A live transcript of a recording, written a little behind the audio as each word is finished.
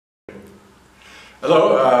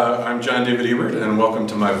Hello, I'm John David Ebert, and welcome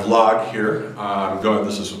to my vlog here.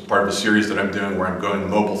 This is part of a series that I'm doing where I'm going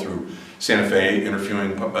mobile through Santa Fe,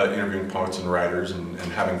 interviewing poets and writers and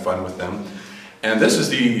having fun with them. And this is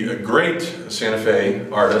the great Santa Fe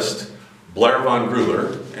artist, Blair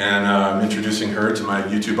Vaughn-Gruler, and I'm introducing her to my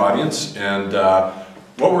YouTube audience. And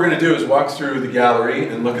what we're going to do is walk through the gallery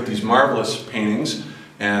and look at these marvelous paintings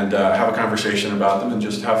and have a conversation about them and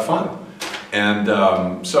just have fun.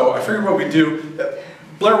 And so I figured what we'd do,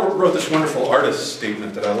 Blair wrote this wonderful artist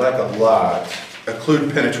statement that I like a lot: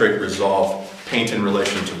 occlude, penetrate, resolve, paint in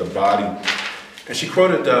relation to the body. And she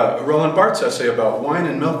quoted Roland Barthes' essay about wine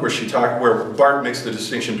and milk, where Barthes makes the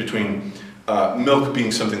distinction between milk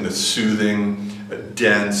being something that's soothing,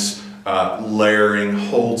 dense, layering,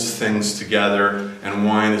 holds things together, and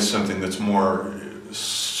wine is something that's more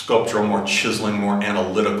sculptural, more chiseling, more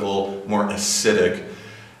analytical, more acidic.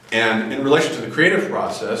 And in relation to the creative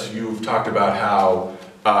process, you've talked about how,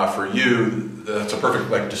 for you, that's a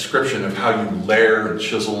perfect description of how you layer and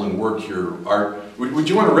chisel and work your art. Would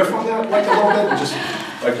you want to riff on that a little bit and just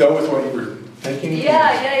go with what you were thinking?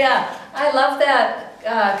 Yeah. I love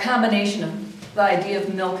that combination of the idea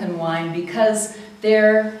of milk and wine because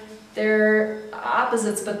they're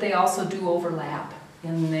opposites, but they also do overlap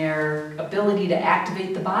in their ability to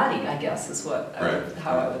activate the body, I guess, is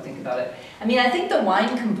how I would think about it. I mean, I think the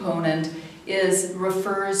wine component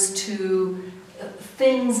refers to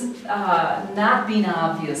things not being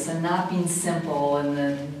obvious and not being simple, and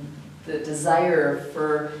the desire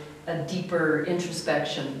for a deeper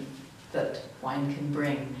introspection that wine can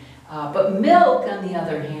bring. But milk, on the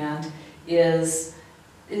other hand, is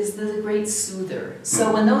the great soother.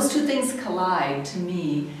 So when those two things collide, to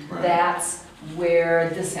me, that's where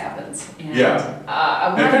this happens, and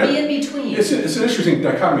I want to be in between. It's an interesting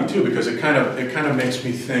dichotomy too, because it kind of makes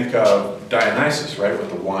me think of Dionysus, right,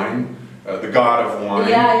 with the wine, the god of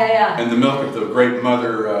wine, and the milk of the great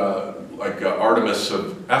mother, Artemis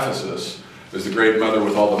of Ephesus, is the great mother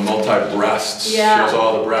with all the multi-breasts. She has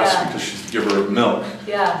all the breasts because she's the giver of milk,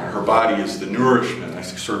 and her body is the nourishment. I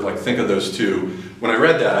sort of think of those two. When I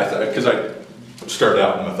read that, I thought, because I started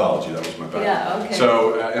out in mythology, that was my background.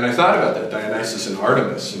 So, and I thought about that, Dionysus and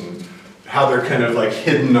Artemis, and how they're kind of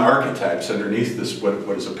hidden archetypes underneath this,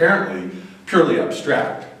 what is apparently purely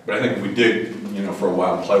abstract. But I think if we dig, for a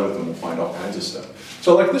while and play with them, we'll find all kinds of stuff.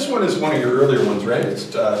 So this one is one of your earlier ones, right? It's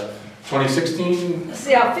 2016?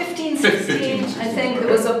 Yeah, 15, 16, I think. Okay. It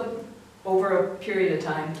was over a period of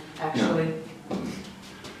time, actually. Yeah.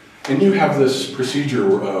 And you have this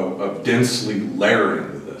procedure of densely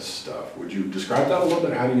layering this stuff. Would you describe that a little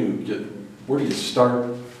bit? Where do you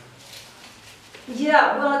start?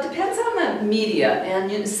 Yeah, well, it depends on the media,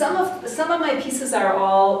 and some of my pieces are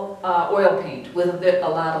all oil paint with a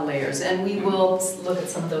lot of layers, and we will look at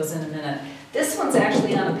some of those in a minute. This one's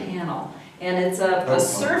actually on a panel, and it's a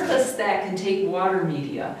surface that can take water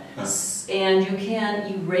media, and you can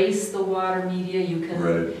erase the water media. You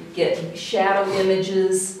can get shadow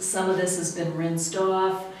images. Some of this has been rinsed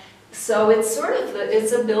off. So it's sort of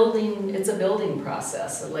it's a building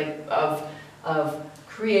process of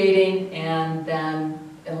creating and then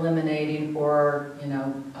eliminating, or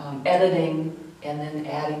editing and then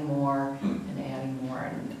adding more and adding more,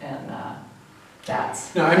 and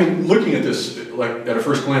that's. Now, I mean, looking at this at a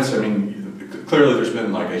first glance, I mean, clearly there's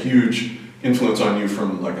been a huge influence on you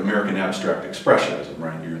from American abstract expressionism,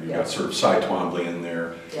 right? You got sort of Cy Twombly in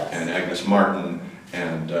there, and Agnes Martin.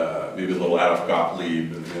 And maybe a little Adolf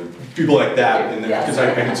Gottlieb, and people like that in there, because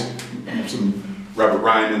I can some Robert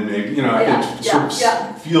Ryman, maybe, I can sort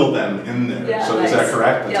of feel them in there. So is that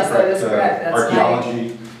correct? Yes, that is correct. That's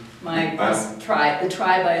archaeology. The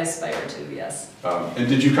tribe I aspire to, yes. And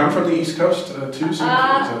did you come from the East Coast too?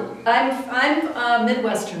 I'm a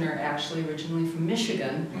Midwesterner, actually, originally from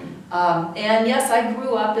Michigan. And yes, I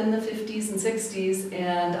grew up in the 50s and 60s,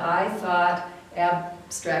 and I thought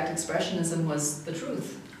abstract expressionism was the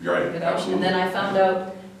truth. Right, absolutely. And then I found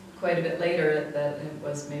out quite a bit later that it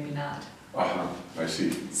was maybe not. I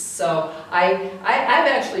see. So I've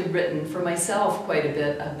actually written for myself quite a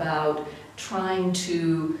bit about trying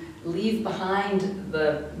to leave behind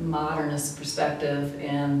the modernist perspective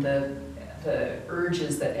and the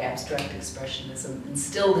urges that abstract expressionism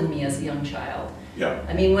instilled in me as a young child. Yeah.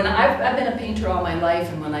 I mean, when I've been a painter all my life,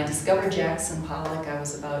 and when I discovered Jackson Pollock, I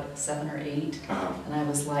was about 7 or 8, and I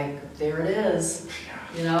was like, there it is.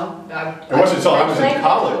 It wasn't until I was in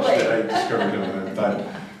college that I discovered him, and I thought,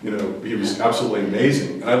 he was absolutely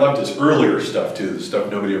amazing. And I loved his earlier stuff too, the stuff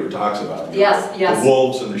nobody ever talks about. The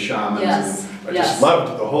wolves and the shamans. I just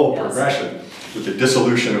loved the whole progression with the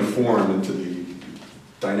dissolution of form into the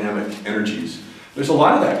dynamic energies. There's a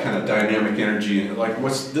lot of that kind of dynamic energy. Like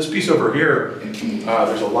what's this piece over here,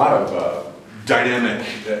 there's a lot of dynamic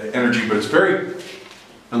energy, but it's very,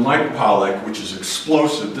 unlike Pollock, which is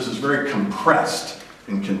explosive, this is very compressed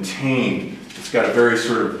and contained. It's got a very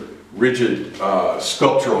sort of rigid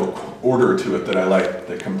sculptural order to it that I like,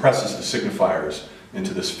 that compresses the signifiers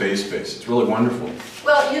into this phase space. It's really wonderful.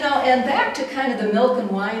 Well, you know, and back to kind of the milk and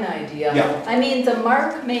wine idea. Yeah. I mean, the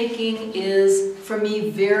mark making is, for me,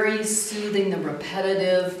 very soothing, the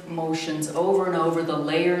repetitive motions over and over, the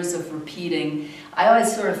layers of repeating. I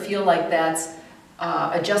always sort of feel like that's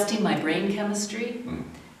adjusting my brain chemistry.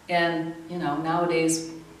 And, you know, nowadays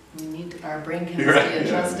we need our brain chemistry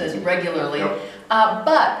adjusted regularly. Yep.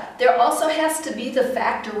 But there also has to be the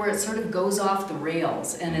factor where it sort of goes off the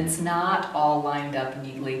rails and it's not all lined up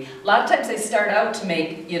neatly. A lot of times I start out to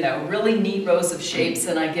make, you know, really neat rows of shapes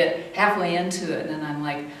and I get halfway into it and I'm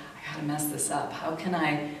like, I gotta mess this up. How can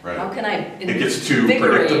I, it gets too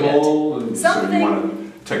predictable and so you want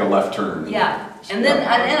to take a left turn. Yeah, and then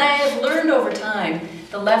and I have learned over time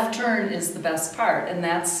the left turn is the best part and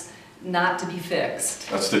that's not to be fixed.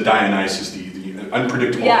 That's the Dionysus, the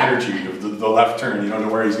unpredictable energy of the left turn. You don't know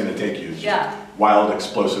where he's going to take you. It's just wild,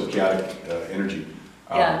 explosive, chaotic energy.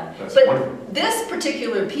 That's but wonderful. This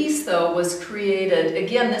particular piece, though, was created,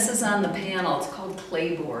 again, this is on the panel, it's called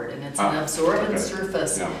clayboard, and it's an absorbent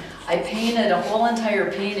surface. Yeah. I painted a whole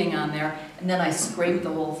entire painting on there, and then I scraped the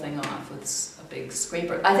whole thing off with a big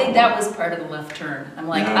scraper. I think that was part of the left turn. I'm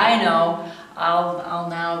like, I know, I'll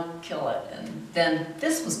now kill it. And then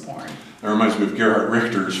this was born. That reminds me of Gerhard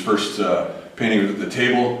Richter's first painting of the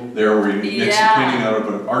table there, where he makes a painting out of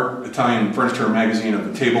an Italian furniture magazine of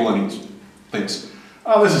the table, and he thinks,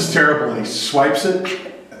 oh, this is terrible, and he swipes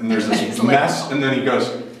it, and there's this mess, and then he goes,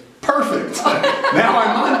 perfect! Now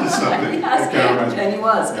I'm on to something. Yes, and he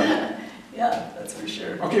was. Yeah, that's for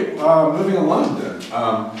sure. Okay, moving along then.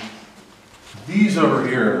 These over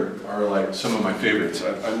here are like some of my favorites.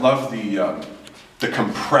 I love the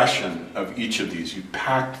compression of each of these. You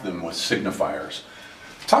packed them with signifiers.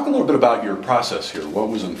 Talk a little bit about your process here. What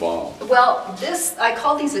was involved? Well, I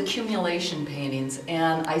call these accumulation paintings,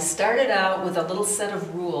 and I started out with a little set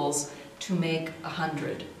of rules to make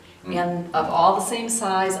 100. And of all the same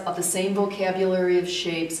size, of the same vocabulary of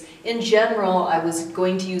shapes. In general, I was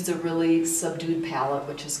going to use a really subdued palette,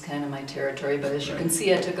 which is kind of my territory, but as you can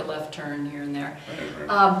see, I took a left turn here and there.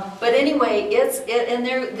 But anyway, and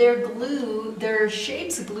their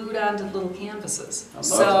shapes glued onto little canvases.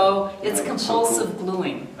 So it's compulsive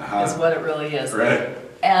gluing is what it really is. Right.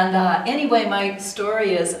 And anyway, my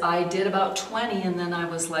story is I did about 20 and then I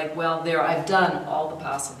was like, well, I've done all the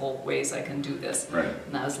possible ways I can do this. Right.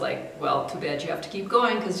 And I was like, well, too bad you have to keep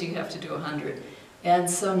going because you have to do 100. And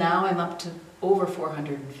so now I'm up to over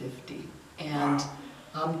 450. And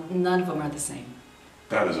none of them are the same.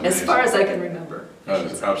 That is amazing. As far as I can remember. That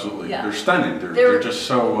is absolutely, they're stunning. They're just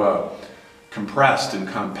so compressed and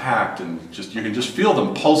compact, and you can just feel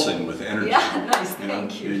them pulsing with energy. Yeah, nice,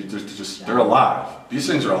 thank you. They're alive. These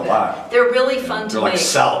things are alive. They're really fun to make. They're like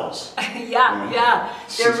cells. Yeah.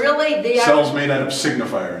 They are cells made out of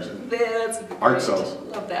signifiers. That's art cells.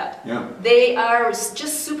 Love that. Yeah. They are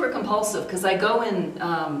just super compulsive because I go in,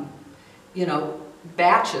 you know,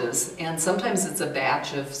 batches, and sometimes it's a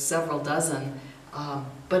batch of several dozen.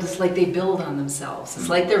 But it's like they build on themselves. It's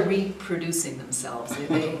like they're reproducing themselves.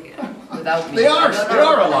 Without me. They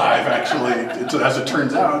are alive, actually. As it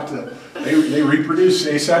turns out, they reproduce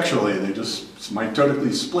asexually. They just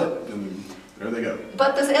mitotically split, and there they go.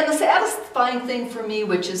 But the satisfying thing for me,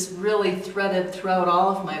 which is really threaded throughout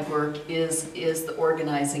all of my work, is the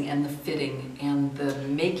organizing and the fitting and the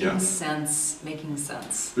making sense.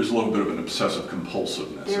 There's a little bit of an obsessive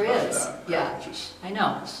compulsiveness. There about is. that. Yeah. I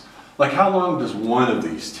know. Like, how long does one of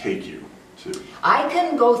these take you to? I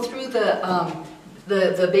can go through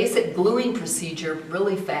the basic gluing procedure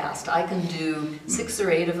really fast. I can do 6 or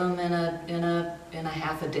 8 of them in a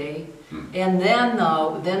half a day. And then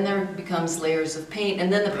then there becomes layers of paint,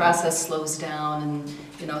 and then the process slows down, and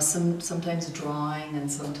you know, sometimes drawing and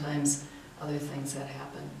sometimes other things that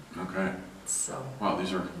happen. Okay. So. Wow,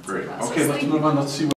 these are great. The Okay, let's move on. Let's see what